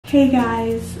Hey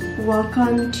guys,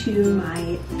 welcome to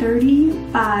my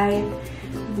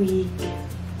 35-week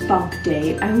bump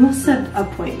date. I almost said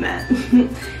appointment.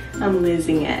 I'm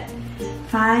losing it.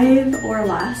 5 or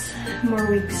less more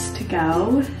weeks to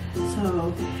go.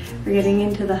 So we're getting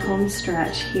into the home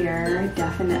stretch here.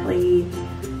 Definitely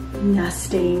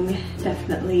nesting,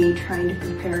 definitely trying to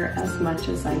prepare as much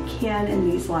as I can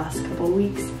in these last couple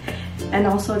weeks. And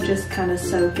also just kind of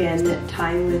soak in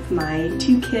time with my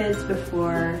 2 kids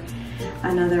before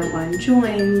another one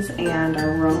joins and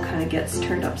our world kind of gets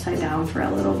turned upside down for a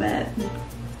little bit.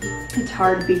 It's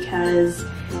hard because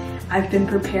I've been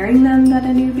preparing them that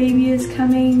a new baby is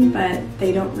coming, but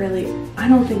I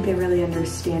don't think they really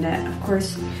understand it. Of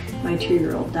course, my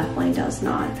 2-year-old definitely does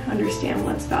not understand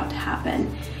what's about to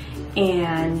happen.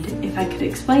 And if I could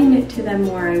explain it to them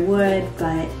more, I would,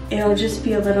 but it'll just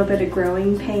be a little bit of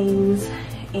growing pains,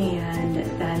 and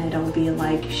then it'll be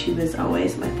like she was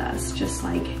always with us, just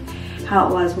like how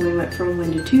it was when we went from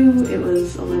 1 to 2. It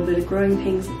was a little bit of growing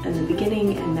pains in the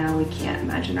beginning, and now we can't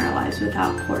imagine our lives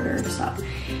without Porter. So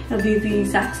it'll be the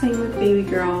exact same with baby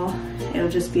girl. It'll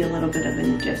just be a little bit of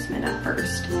an adjustment at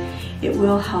first. It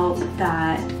will help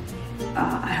that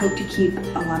I hope to keep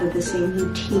a lot of the same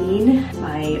routine.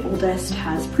 My oldest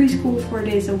has preschool 4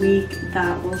 days a week.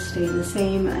 That will stay the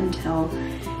same until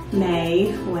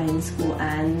May when school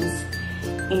ends.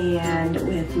 And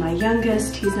with my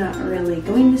youngest, he's not really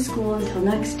going to school until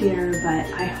next year, but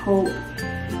I hope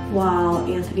while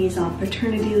Anthony's on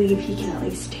paternity leave, he can at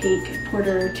least take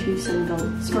Porter to some of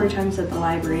the story times at the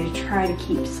library to try to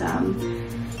keep some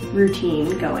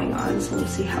routine going on, so we'll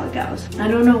see how it goes. I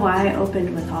don't know why I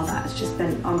opened with all that. It's just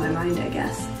been on my mind, I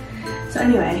guess. So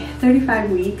anyway,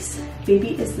 35 weeks.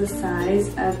 Baby is the size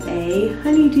of a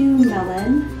honeydew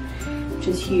melon, which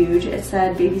is huge. It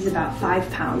said baby's about 5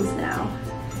 pounds now.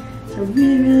 So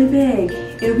really, really big.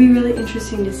 It'll be really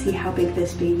interesting to see how big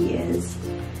this baby is.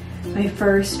 My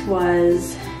first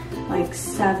was like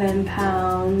 7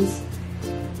 pounds,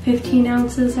 15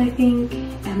 ounces, I think,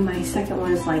 and my second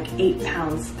one is like 8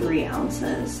 pounds, 3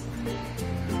 ounces.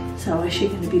 So is she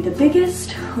going to be the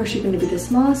biggest, or is she going to be the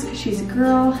smallest because she's a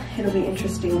girl? It'll be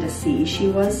interesting to see. She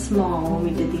was small when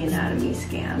we did the anatomy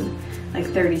scan, like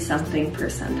 30-something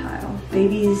percentile.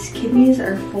 Baby's kidneys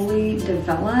are fully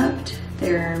developed.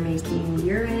 They're making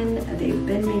urine. They've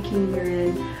been making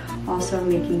urine. Also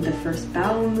making the first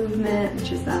bowel movement,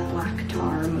 which is that black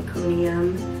tar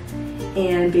meconium.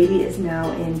 And baby is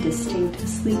now in distinct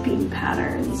sleeping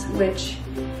patterns, which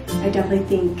I definitely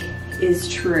think is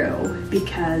true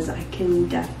because I can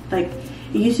it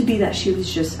used to be that she was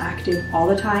just active all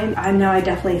the time. Now I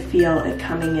definitely feel it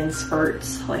coming in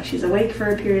spurts, like she's awake for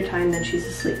a period of time, then she's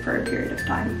asleep for a period of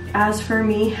time. As for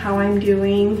me, how I'm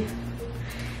doing,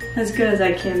 as good as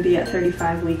I can be at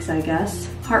 35 weeks, I guess.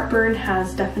 Heartburn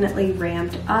has definitely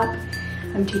ramped up.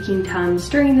 I'm taking Tums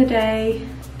during the day,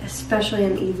 especially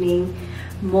in the evening,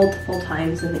 multiple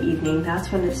times in the evening. That's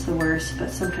when it's the worst,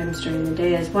 but sometimes during the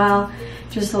day as well.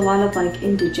 Just a lot of like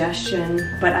indigestion,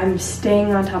 but I'm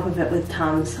staying on top of it with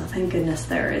Tums, so thank goodness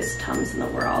there is Tums in the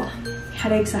world.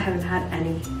 Headaches, I haven't had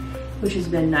any, which has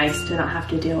been nice to not have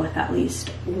to deal with at least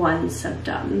one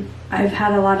symptom. I've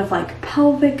had a lot of like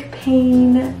pelvic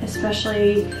pain,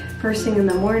 especially first thing in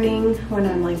the morning when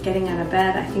I'm like getting out of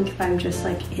bed. I think if I'm just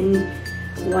like in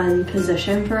one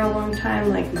position for a long time,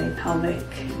 like my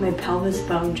pelvis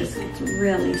bone just gets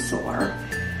really sore.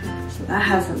 So that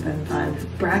hasn't been fun.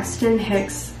 Braxton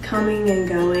Hicks coming and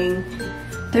going.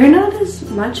 They're not as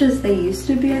much as they used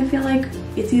to be. I feel like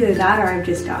it's either that or I've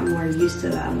just gotten more used to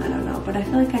them. I don't know, but I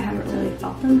feel like I haven't really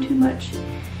felt them too much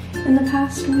in the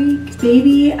past week.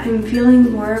 Baby, I'm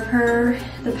feeling more of her.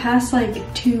 The past like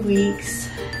 2 weeks,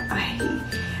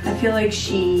 I feel like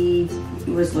she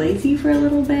was lazy for a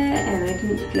little bit and I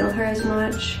didn't feel her as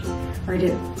much, or I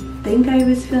didn't think I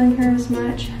was feeling her as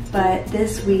much, but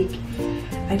this week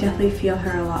I definitely feel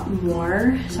her a lot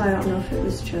more. So I don't know if it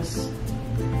was just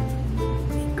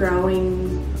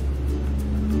growing,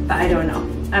 I don't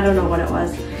know what it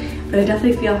was, but I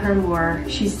definitely feel her more.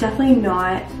 She's definitely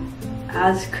not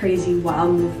as crazy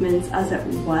wild movements as it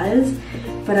was,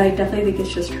 but I definitely think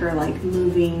it's just her like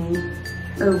moving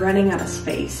or running out of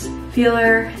space. Feel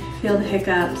her, feel the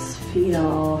hiccups,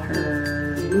 feel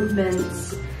her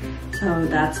movements. So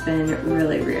that's been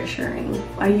really reassuring.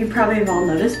 You probably have all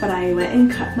noticed, but I went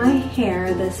and cut my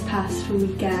hair this past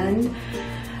weekend.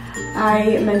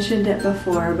 I mentioned it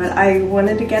before, but I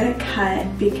wanted to get it cut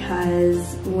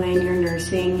because when you're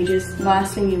nursing, the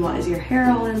last thing you want is your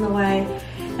hair all in the way.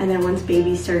 And then once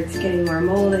baby starts getting more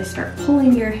mole, they start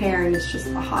pulling your hair and it's just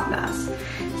a hot mess.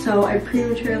 So I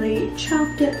prematurely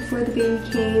chopped it before the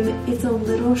baby came. It's a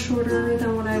little shorter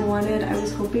than what I wanted. I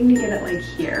was hoping to get it like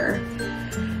here,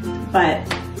 but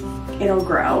it'll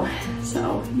grow.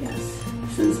 So yes,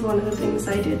 this is one of the things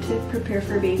I did to prepare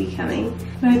for baby coming.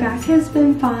 My back has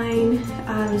been fine.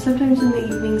 Sometimes in the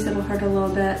evenings it'll hurt a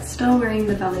little bit. Still wearing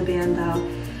the belly band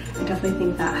though. I definitely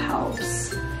think that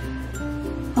helps.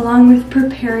 Along with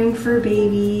preparing for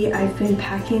baby, I've been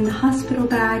packing the hospital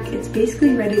bag. It's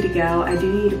basically ready to go. I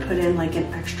do need to put in like an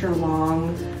extra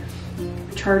long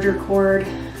charger cord,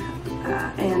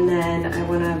 and then I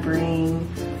want to bring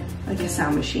like a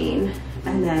sound machine,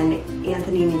 and then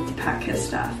Anthony needs to pack his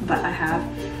stuff. But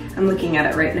I'm looking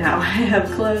at it right now. I have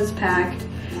clothes packed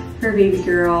for baby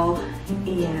girl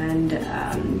and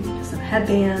some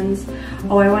headbands.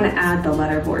 Oh, I want to add the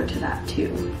letterboard to that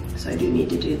too, so I do need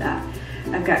to do that.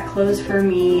 I've got clothes for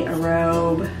me, a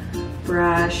robe,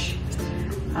 brush,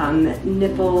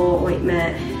 nipple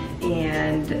ointment,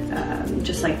 and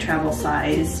just like travel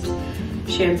sized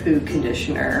shampoo,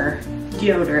 conditioner,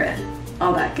 deodorant,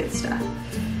 all that good stuff.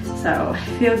 So I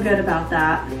feel good about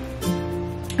that.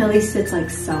 At least it's like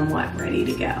somewhat ready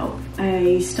to go.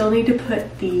 I still need to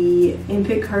put the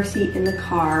infant car seat in the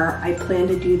car. I plan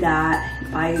to do that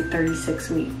by 36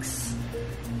 weeks.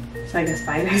 So I guess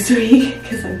by next week,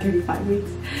 because I'm 35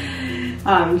 weeks.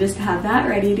 Just to have that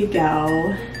ready to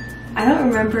go. I don't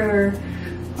remember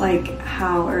like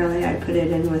how early I put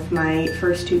it in with my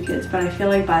first two kids, but I feel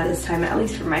like by this time, at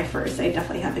least for my first, I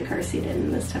definitely had the car seat in,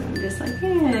 and this time I'm just like,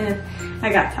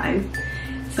 I got time.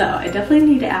 So I definitely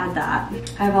need to add that.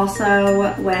 I've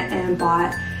also went and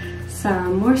bought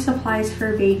some more supplies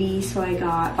for baby. So I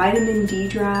got vitamin D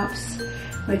drops,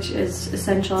 which is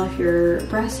essential if you're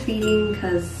breastfeeding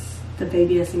because the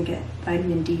baby doesn't get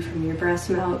vitamin D from your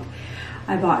breast milk.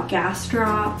 I bought gas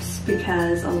drops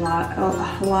because a lot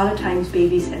of times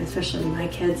babies, and especially my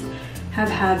kids, have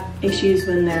had issues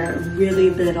when they're really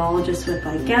little, just with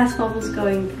like gas bubbles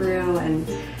going through and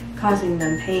causing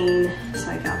them pain.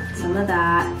 So I got some of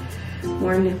that,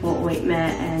 more nipple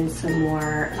ointment, and some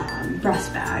more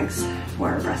breast bags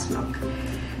for breast milk.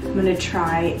 I'm gonna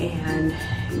try and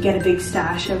get a big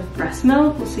stash of breast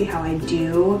milk. We'll see how I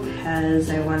do because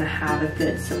I want to have a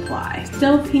good supply.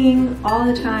 Still peeing all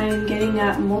the time, getting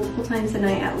up multiple times a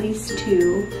night, at least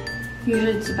 2.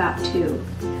 Usually it's about 2.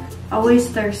 Always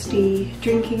thirsty,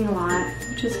 drinking a lot,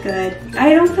 which is good.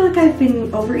 I don't feel like I've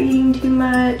been overeating too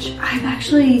much. I've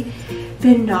actually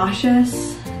been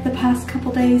nauseous the past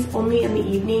couple days, only in the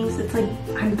evenings. It's like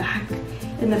I'm back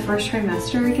in the first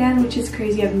trimester again, which is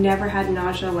crazy. I've never had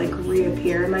nausea like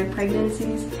reappear in my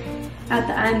pregnancies at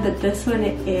the end, but this one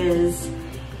it is,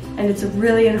 and it's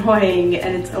really annoying,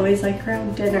 and it's always like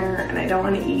around dinner and I don't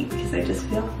want to eat because I just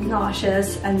feel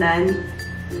nauseous, and then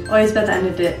always by the end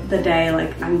of the day,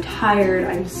 like I'm tired,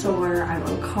 I'm sore, I'm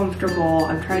uncomfortable,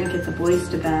 I'm trying to get the boys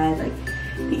to bed.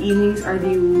 Like the evenings are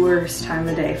the worst time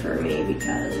of day for me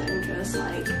because I'm just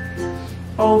like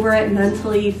over it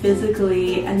mentally,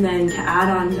 physically, and then to add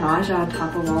on nausea on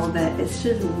top of all of it, it's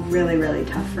just really, really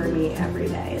tough for me every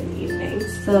day in the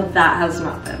evenings. So that has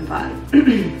not been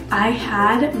fun. I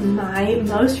had my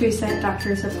most recent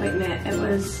doctor's appointment. It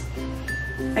was,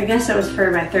 I guess it was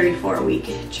for my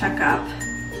 34-week checkup.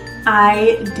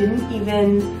 I didn't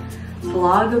even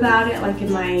vlog about it like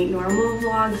in my normal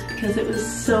vlogs because it was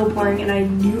so boring, and I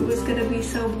knew it was gonna be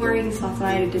so boring, so that's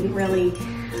why I didn't really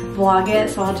vlog it.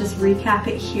 So I'll just recap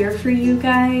it here for you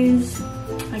guys.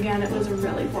 Again, it was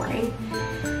really boring.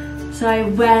 So I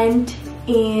went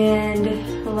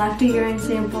and left a urine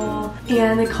sample,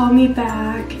 and they called me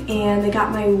back and they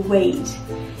got my weight,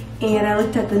 and I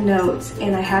looked at the notes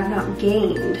and I have not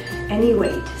gained any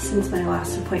weight since my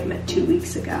last appointment 2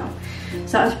 weeks ago.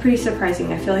 So that was pretty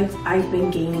surprising. I feel like I've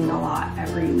been gaining a lot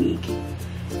every week,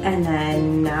 and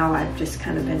then now I've just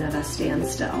kind of been at a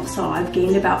standstill. So I've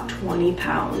gained about 20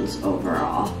 pounds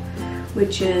overall,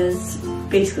 which is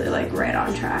basically like right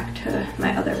on track to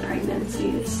my other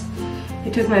pregnancies. They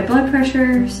took my blood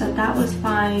pressure, so that was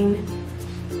fine.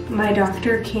 My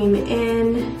doctor came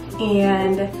in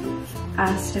and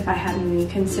asked if I had any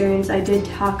concerns. I did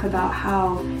talk about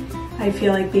how I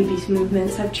feel like baby's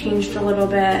movements have changed a little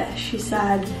bit. She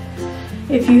said,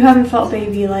 if you haven't felt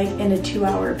baby like in a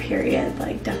 2-hour period,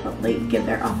 like definitely give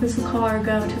their office a call or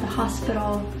go to the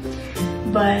hospital.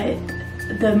 But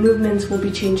the movements will be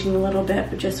changing a little bit,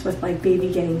 but just with like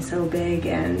baby getting so big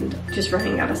and just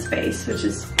running out of space, which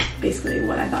is basically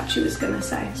what I thought she was gonna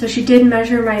say. So she did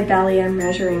measure my belly. I'm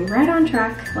measuring right on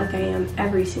track like I am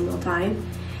every single time.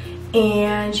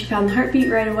 and she found the heartbeat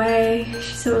right away.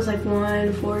 She said it was like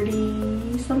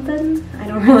 140 something. I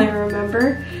don't really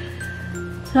remember.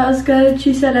 So that was good.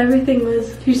 She said everything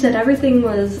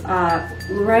was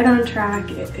right on track.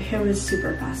 It was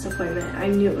super fast appointment. I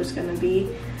knew it was gonna be.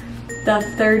 The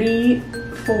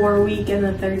 34 week and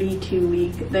the 32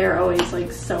 week, they're always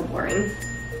like so boring.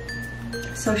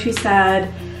 So she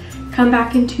said, come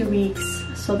back in 2 weeks,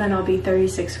 so then I'll be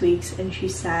 36 weeks, and she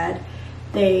said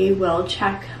they will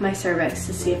check my cervix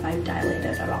to see if I'm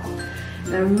dilated at all.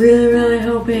 And I'm really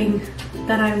hoping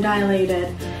that I'm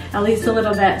dilated, at least a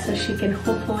little bit, so she can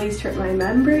hopefully strip my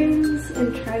membranes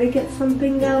and try to get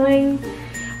something going.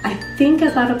 I think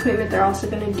at that appointment they're also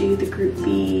gonna do the Group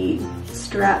B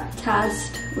strep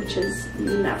test, which is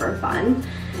never fun.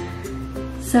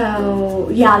 So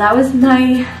yeah, that was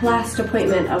my last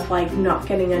appointment of like not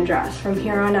getting undressed. From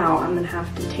here on out, I'm gonna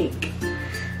have to take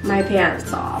my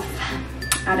pants off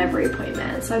at every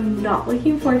appointment. So I'm not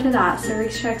looking forward to that.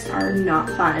 Cervix checks are not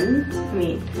fun. I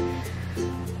mean,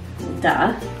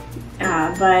 duh.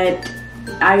 But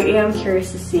I am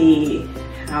curious to see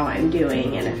how I'm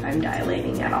doing and if I'm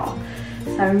dilating at all.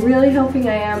 So I'm really hoping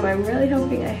I am. I'm really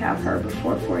hoping I have her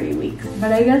before 40 weeks.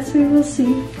 But I guess we will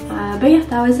see. But yeah,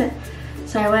 that was it.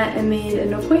 So I went and made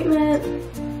an appointment,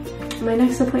 my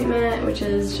next appointment, which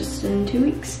is just in 2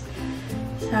 weeks.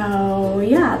 So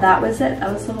yeah, that was it.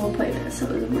 That was the whole appointment. So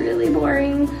it was really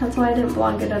boring. That's why I didn't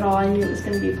vlog it at all. I knew it was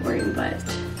going to be boring, but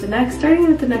starting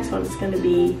with the next one is going to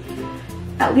be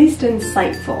at least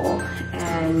insightful,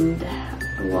 and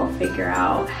we'll figure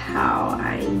out how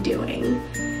I'm doing.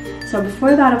 So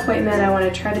before that appointment, I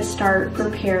want to try to start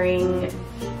preparing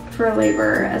for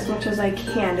labor as much as I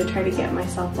can to try to get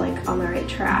myself like on the right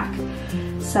track.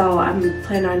 So I'm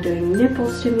planning on doing nipple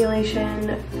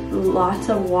stimulation, lots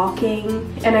of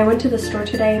walking, and I went to the store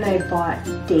today and I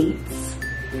bought dates.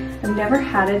 I've never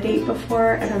had a date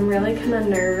before and I'm really kind of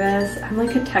nervous. I'm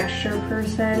like a texture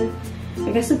person.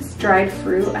 I guess it's dried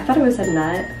fruit. I thought it was a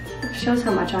nut. It shows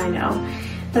how much I know.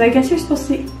 But I guess you're supposed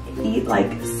to eat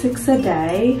like 6 a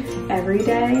day, every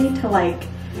day, to like,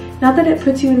 not that it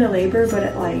puts you into labor, but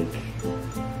it like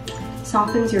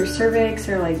softens your cervix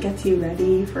or like gets you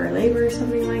ready for labor or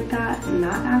something like that in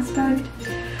that aspect.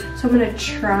 So I'm gonna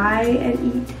try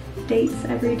and eat dates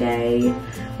every day.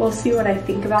 We'll see what I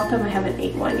think about them. I haven't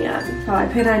ate one yet. So I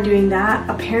plan on doing that.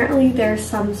 Apparently there's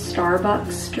some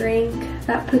Starbucks drink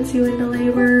that puts you into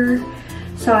labor.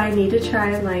 So I need to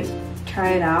try and like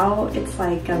try it out. It's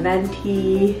like a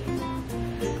venti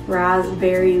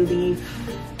raspberry leaf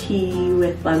tea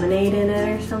with lemonade in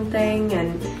it or something,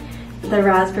 and the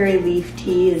raspberry leaf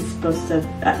tea is supposed to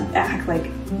act like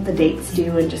the dates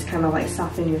do and just kind of like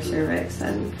soften your cervix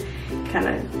and kind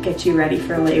of get you ready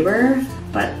for labor,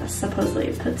 but supposedly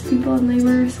it puts people in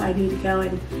labor, so I need to go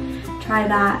and try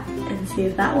that and see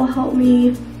if that will help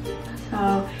me.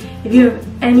 So if you have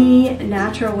any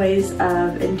natural ways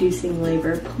of inducing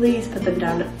labor, please put them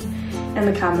down in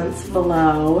the comments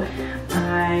below.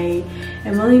 I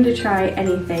am willing to try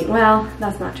anything. Well,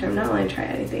 that's not true. I'm not willing to try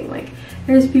anything. Like,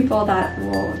 there's people that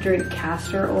will drink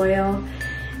castor oil.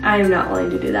 I'm not willing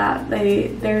to do that.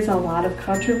 There's a lot of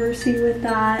controversy with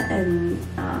that, and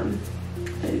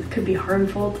it could be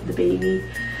harmful to the baby.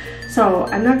 So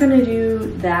I'm not gonna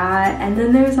do that. And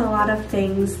then there's a lot of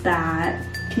things that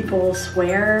people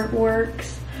swear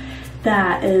works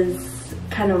that is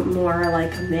kind of more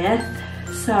like a myth.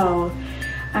 So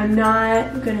I'm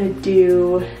not gonna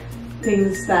do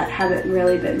things that haven't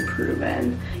really been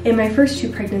proven. In my first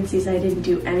 2 pregnancies, I didn't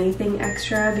do anything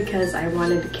extra because I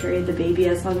wanted to carry the baby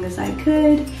as long as I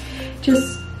could,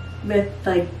 just with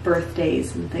like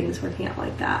birthdays and things working out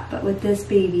like that. But with this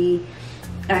baby,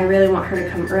 I really want her to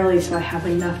come early so I have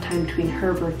enough time between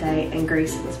her birthday and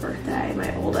Grayson's birthday,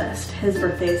 my oldest. His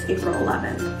birthday is April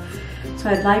 11th. So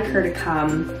I'd like her to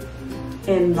come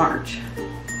in March.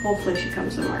 Hopefully she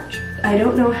comes in March. I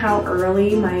don't know how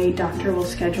early my doctor will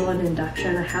schedule an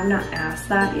induction. I have not asked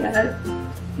that yet.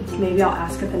 Maybe I'll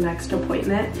ask at the next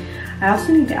appointment. I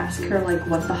also need to ask her like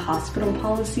what the hospital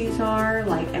policies are.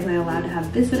 Like, am I allowed to have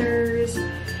visitors?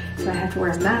 Do I have to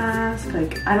wear a mask?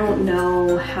 Like, I don't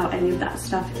know how any of that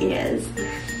stuff is.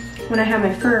 When I had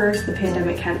my first, the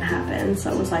pandemic hadn't happened,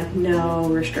 so it was like no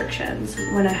restrictions.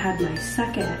 When I had my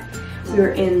second, we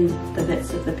were in the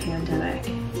midst of the pandemic,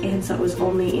 and so it was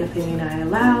only Anthony and I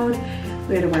allowed.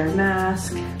 We had to wear a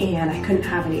mask, and I couldn't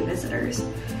have any visitors.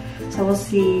 So we'll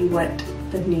see what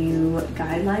the new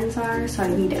guidelines are, so I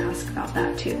need to ask about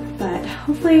that too. But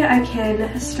hopefully I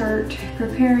can start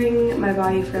preparing my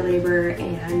body for labor,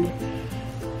 and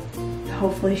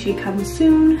hopefully she comes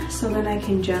soon so that I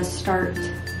can just start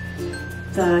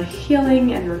the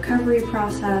healing and recovery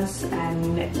process,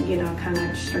 and you know, kind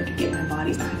of start to get my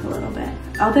body back a little bit.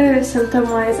 Other symptom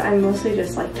wise, I'm mostly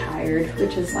just like tired,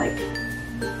 which is like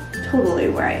totally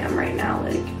where I am right now.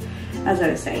 Like, as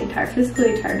I was saying, tired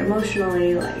physically, tired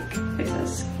emotionally, like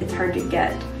it's hard to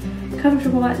get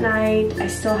comfortable at night. I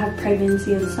still have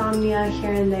pregnancy insomnia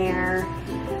here and there.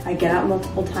 I get up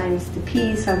multiple times to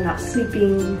pee, so I'm not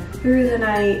sleeping through the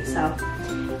night, so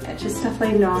it's just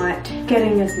definitely not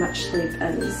getting as much sleep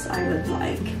as I would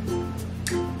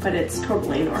like, but it's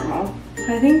totally normal.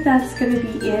 So I think that's gonna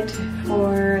be it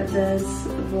for this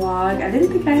vlog. I didn't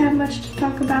think I had much to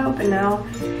talk about, but now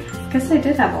I guess I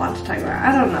did have a lot to talk about.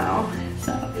 I don't know.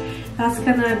 So that's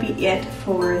gonna be it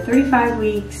for 35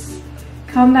 weeks.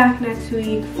 Come back next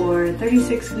week for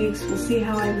 36 weeks. We'll see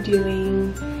how I'm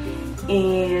doing,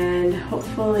 and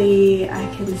hopefully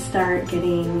I can start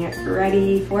getting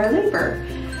ready for labor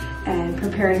and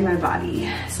preparing my body.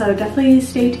 So definitely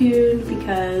stay tuned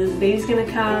because baby's gonna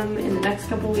come in the next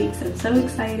couple weeks. I'm so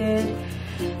excited.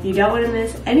 You don't want to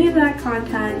miss any of that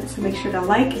content, so make sure to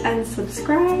like and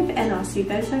subscribe, and I'll see you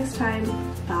guys next time.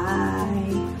 Bye.